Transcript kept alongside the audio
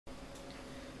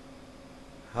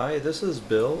Hi, this is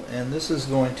Bill, and this is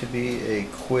going to be a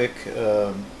quick,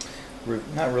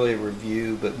 not really a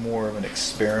review, but more of an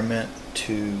experiment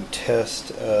to test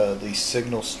the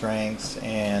signal strengths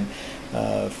and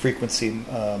frequency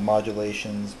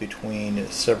modulations between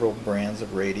several brands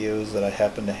of radios that I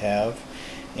happen to have.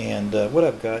 And what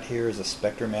I've got here is a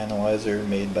spectrum analyzer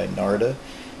made by Narda.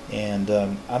 And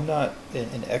I'm not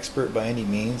an expert by any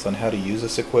means on how to use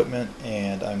this equipment,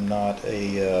 and I'm not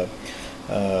a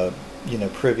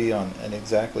privy on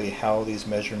exactly how these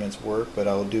measurements work, but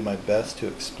I'll do my best to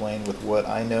explain with what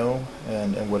I know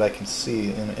and what I can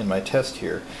see in my test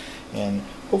here. And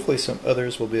hopefully some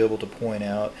others will be able to point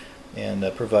out and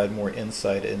provide more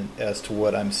insight as to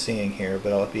what I'm seeing here,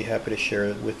 but I'll be happy to share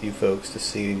it with you folks to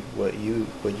see what you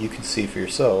can see for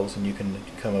yourselves, and you can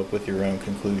come up with your own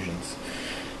conclusions.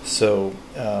 So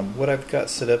what I've got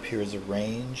set up here is a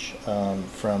range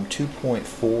from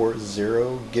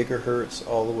 2.40 gigahertz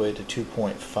all the way to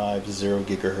 2.50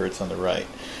 gigahertz on the right.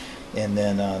 And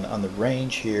then on the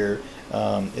range here,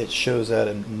 it shows at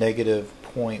a negative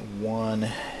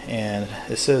 0.1, and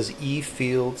it says E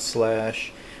field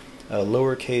slash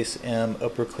lowercase m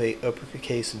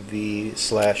uppercase V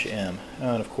slash m.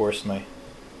 And of course my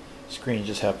screen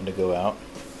just happened to go out.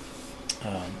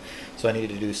 So I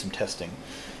needed to do some testing.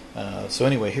 So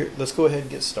anyway, here, let's go ahead and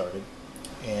get started.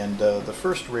 And the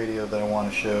first radio that I want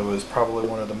to show is probably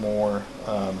one of the more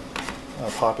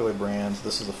popular brands.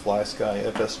 This is a Sky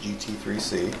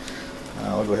FS-GT3C.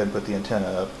 I'll go ahead and put the antenna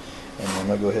up, and I'm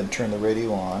going to go ahead and turn the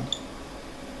radio on.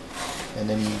 And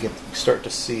then you start to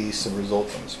see some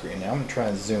results on the screen. Now I'm going to try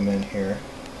and zoom in here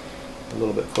a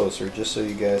little bit closer, just so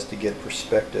you guys to get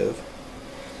perspective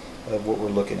of what we're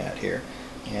looking at here.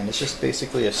 And it's just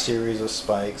basically a series of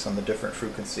spikes on the different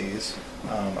frequencies.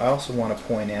 I also want to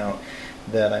point out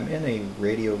that I'm in a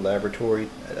radio laboratory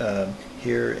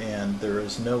here, and there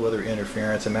is no other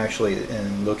interference. I'm actually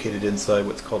located inside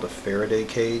what's called a Faraday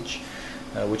cage,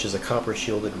 which is a copper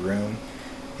shielded room,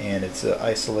 and it's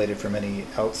isolated from any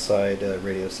outside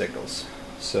radio signals.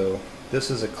 So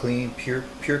this is a clean,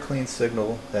 pure clean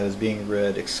signal that is being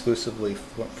read exclusively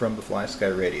from the Sky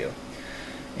radio.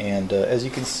 And as you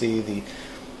can see,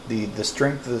 the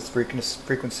strength of the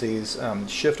frequencies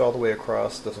shift all the way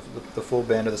across the full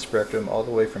band of the spectrum, all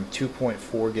the way from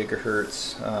 2.4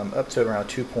 gigahertz up to around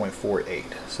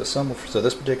 2.48. So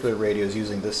this particular radio is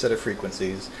using this set of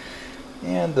frequencies,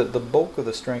 and the bulk of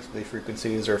the strength of the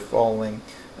frequencies are falling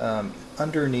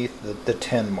underneath the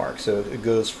 10 mark. So it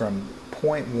goes from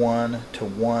 0.1 to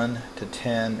 1 to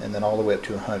 10, and then all the way up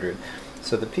to 100.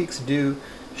 So the peaks do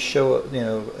show up,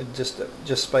 just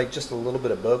spike just a little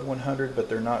bit above 100, but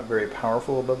they're not very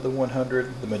powerful above the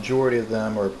 100. The majority of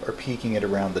them are peaking at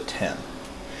around the 10.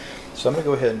 So I'm going to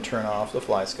go ahead and turn off the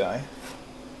Sky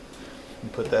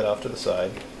and put that off to the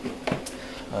side.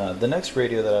 The next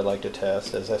radio that I'd like to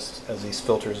test as these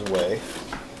filters away,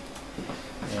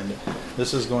 and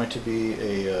this is going to be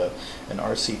an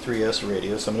RC3S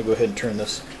radio. So I'm going to go ahead and turn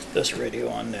this radio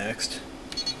on next.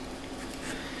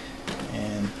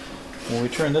 And when we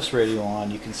turn this radio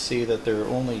on, you can see that there are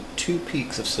only two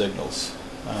peaks of signals.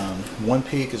 One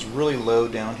peak is really low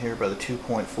down here by the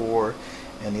 2.4,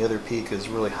 and the other peak is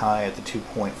really high at the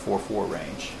 2.44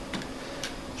 range.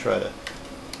 Try to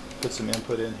put some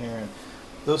input in here, and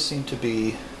those seem to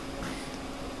be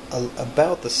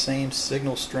about the same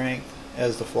signal strength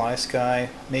as the Sky,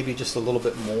 maybe just a little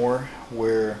bit more,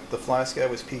 where the Sky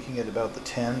was peaking at about the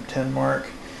 10 mark,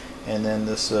 and then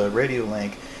this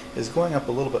Radiolink is going up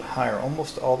a little bit higher,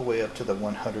 almost all the way up to the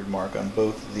 100 mark on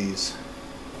both of these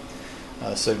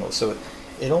signals. So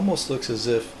it almost looks as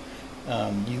if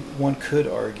one could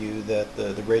argue that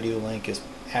the Radiolink is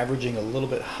averaging a little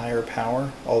bit higher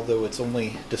power, although it's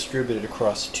only distributed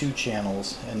across two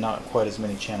channels and not quite as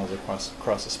many channels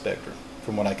across the spectrum,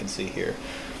 from what I can see here.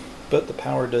 But the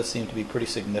power does seem to be pretty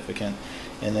significant,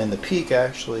 and then the peak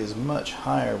actually is much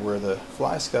higher. Where the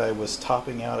Sky was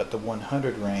topping out at the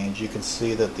 100 range, you can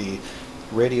see that the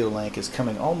Radiolink is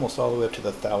coming almost all the way up to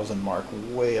the 1000 mark,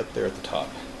 way up there at the top.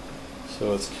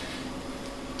 So it's,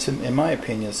 in my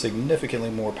opinion, significantly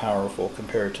more powerful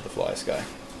compared to the Sky.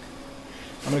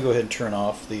 I'm going to go ahead and turn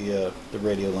off the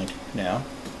Radiolink now.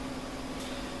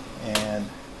 And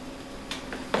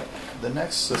the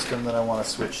next system that I want to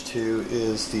switch to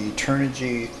is the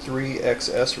Turnigy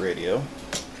 3XS radio.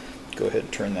 Go ahead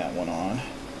and turn that one on.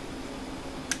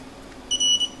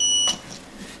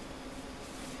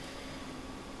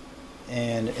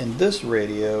 And in this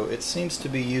radio, it seems to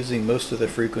be using most of the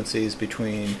frequencies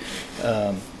between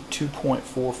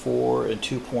 2.44 and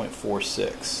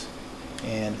 2.46.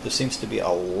 And there seems to be a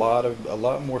lot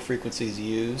more frequencies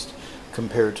used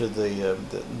compared to the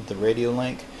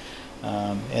Radiolink.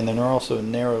 And then also a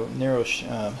narrow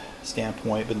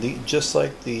standpoint, but just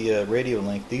like the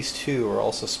Radiolink, these two are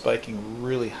also spiking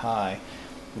really high,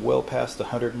 well past the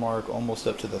 100 mark, almost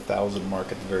up to the 1000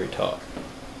 mark at the very top.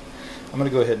 I'm going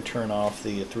to go ahead and turn off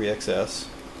the 3XS.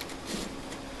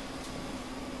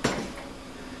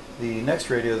 The next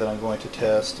radio that I'm going to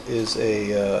test is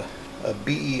a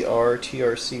BER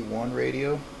TRC1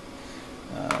 radio.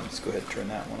 Let's go ahead and turn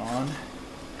that one on.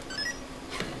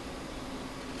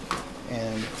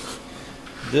 And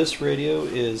this radio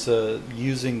is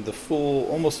using the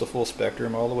almost the full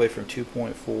spectrum, all the way from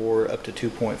 2.4 up to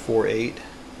 2.48.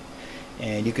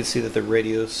 And you can see that the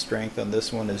radio strength on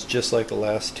this one is just like the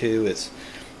last two. It's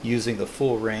using the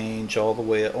full range all the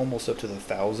way almost up to the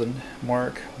 1000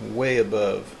 mark, way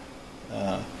above.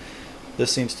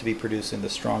 This seems to be producing the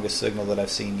strongest signal that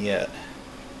I've seen yet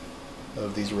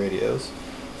of these radios.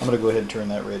 I'm going to go ahead and turn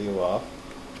that radio off.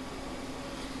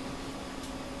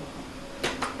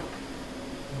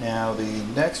 Now the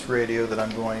next radio that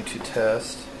I'm going to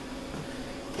test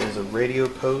is a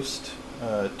Radiopost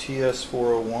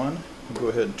TS401. I'll go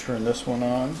ahead and turn this one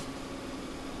on.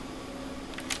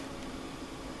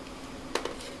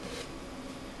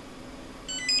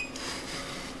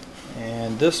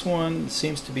 And this one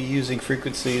seems to be using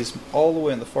frequencies all the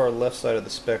way on the far left side of the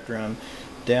spectrum,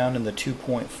 down in the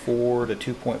 2.4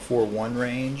 to 2.41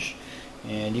 range.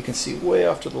 And you can see way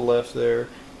off to the left there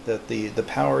that the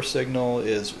power signal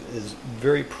is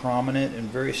very prominent and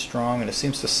very strong, and it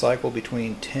seems to cycle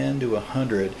between 10 to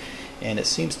 100, and it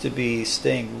seems to be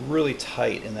staying really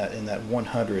tight in that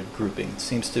 100 grouping. It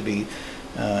seems to be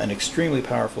an extremely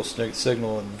powerful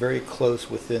signal and very close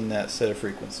within that set of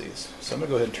frequencies. So I'm going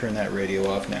to go ahead and turn that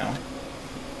radio off now.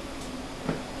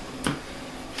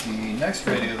 The next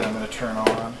radio that I'm going to turn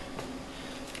on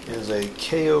is a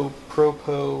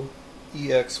Propo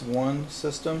EX-1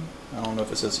 system. I don't know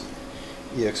if it says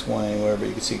EX-1 anywhere, but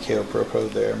you can see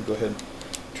Propo there. I'm going to go ahead and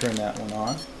turn that one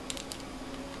on.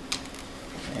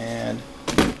 And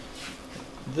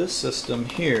this system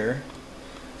here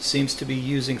seems to be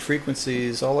using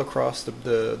frequencies all across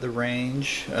the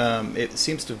range. It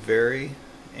seems to vary,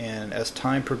 and as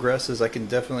time progresses I can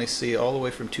definitely see all the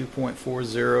way from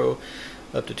 2.40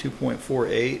 up to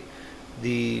 2.48.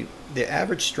 The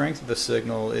average strength of the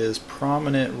signal is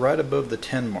prominent right above the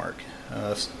 10 mark,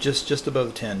 just above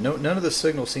the 10. None of the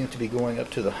signals seem to be going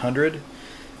up to the 100,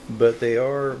 but they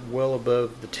are well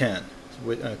above the 10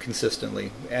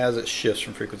 consistently as it shifts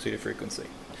from frequency to frequency.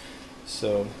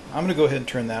 So I'm going to go ahead and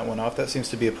turn that one off. That seems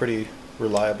to be a pretty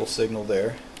reliable signal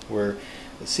there, where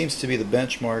it seems to be the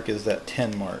benchmark is that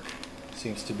 10 mark.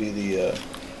 Seems to be the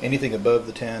anything above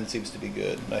the 10 seems to be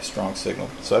good. Nice strong signal.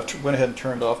 So I've went ahead and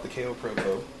turned off the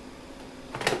Propo.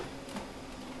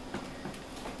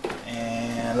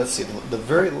 And let's see, the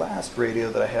very last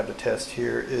radio that I have to test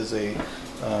here is a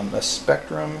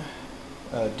Spektrum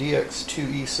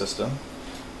DX2E system.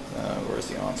 Where's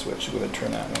the on switch? I'll go ahead and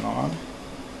turn that one on.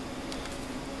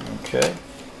 Okay,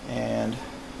 and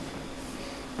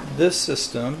this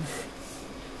system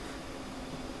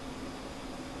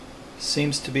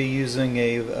seems to be using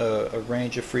a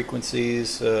range of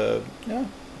frequencies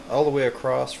all the way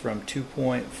across from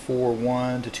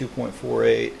 2.41 to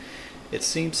 2.48. It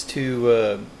seems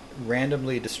to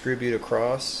randomly distribute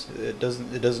across. It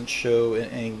doesn't show in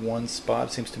any one spot.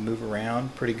 It seems to move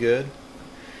around pretty good.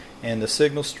 And the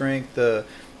signal strength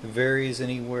varies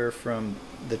anywhere from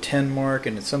the 10 mark,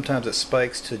 and sometimes it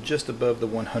spikes to just above the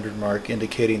 100 mark,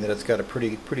 indicating that it's got a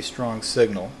pretty strong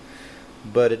signal.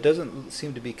 But it doesn't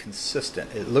seem to be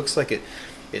consistent. It looks like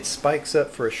it spikes up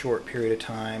for a short period of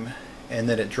time and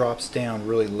then it drops down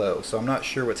really low. So I'm not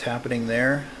sure what's happening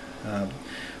there.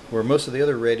 Where most of the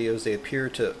other radios, they appear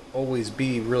to always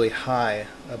be really high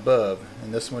above,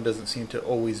 and this one doesn't seem to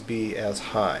always be as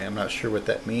high. I'm not sure what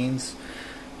that means.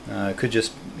 It could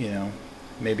just,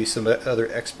 maybe some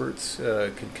other experts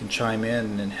can chime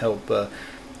in and help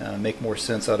make more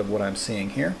sense out of what I'm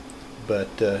seeing here.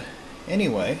 But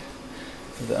anyway,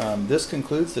 this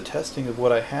concludes the testing of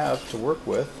what I have to work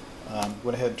with. I'm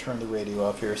going ahead and turn the radio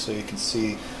off here so you can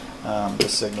see the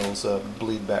signals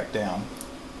bleed back down.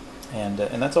 And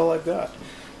that's all I've got.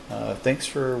 Thanks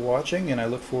for watching, and I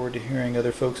look forward to hearing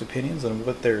other folks' opinions on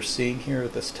what they're seeing here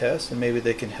at this test, and maybe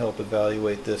they can help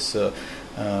evaluate this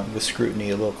with scrutiny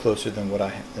a little closer than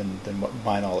what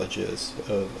my knowledge is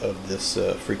of this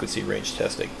frequency range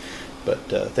testing. But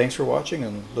thanks for watching,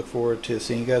 and look forward to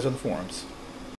seeing you guys on the forums.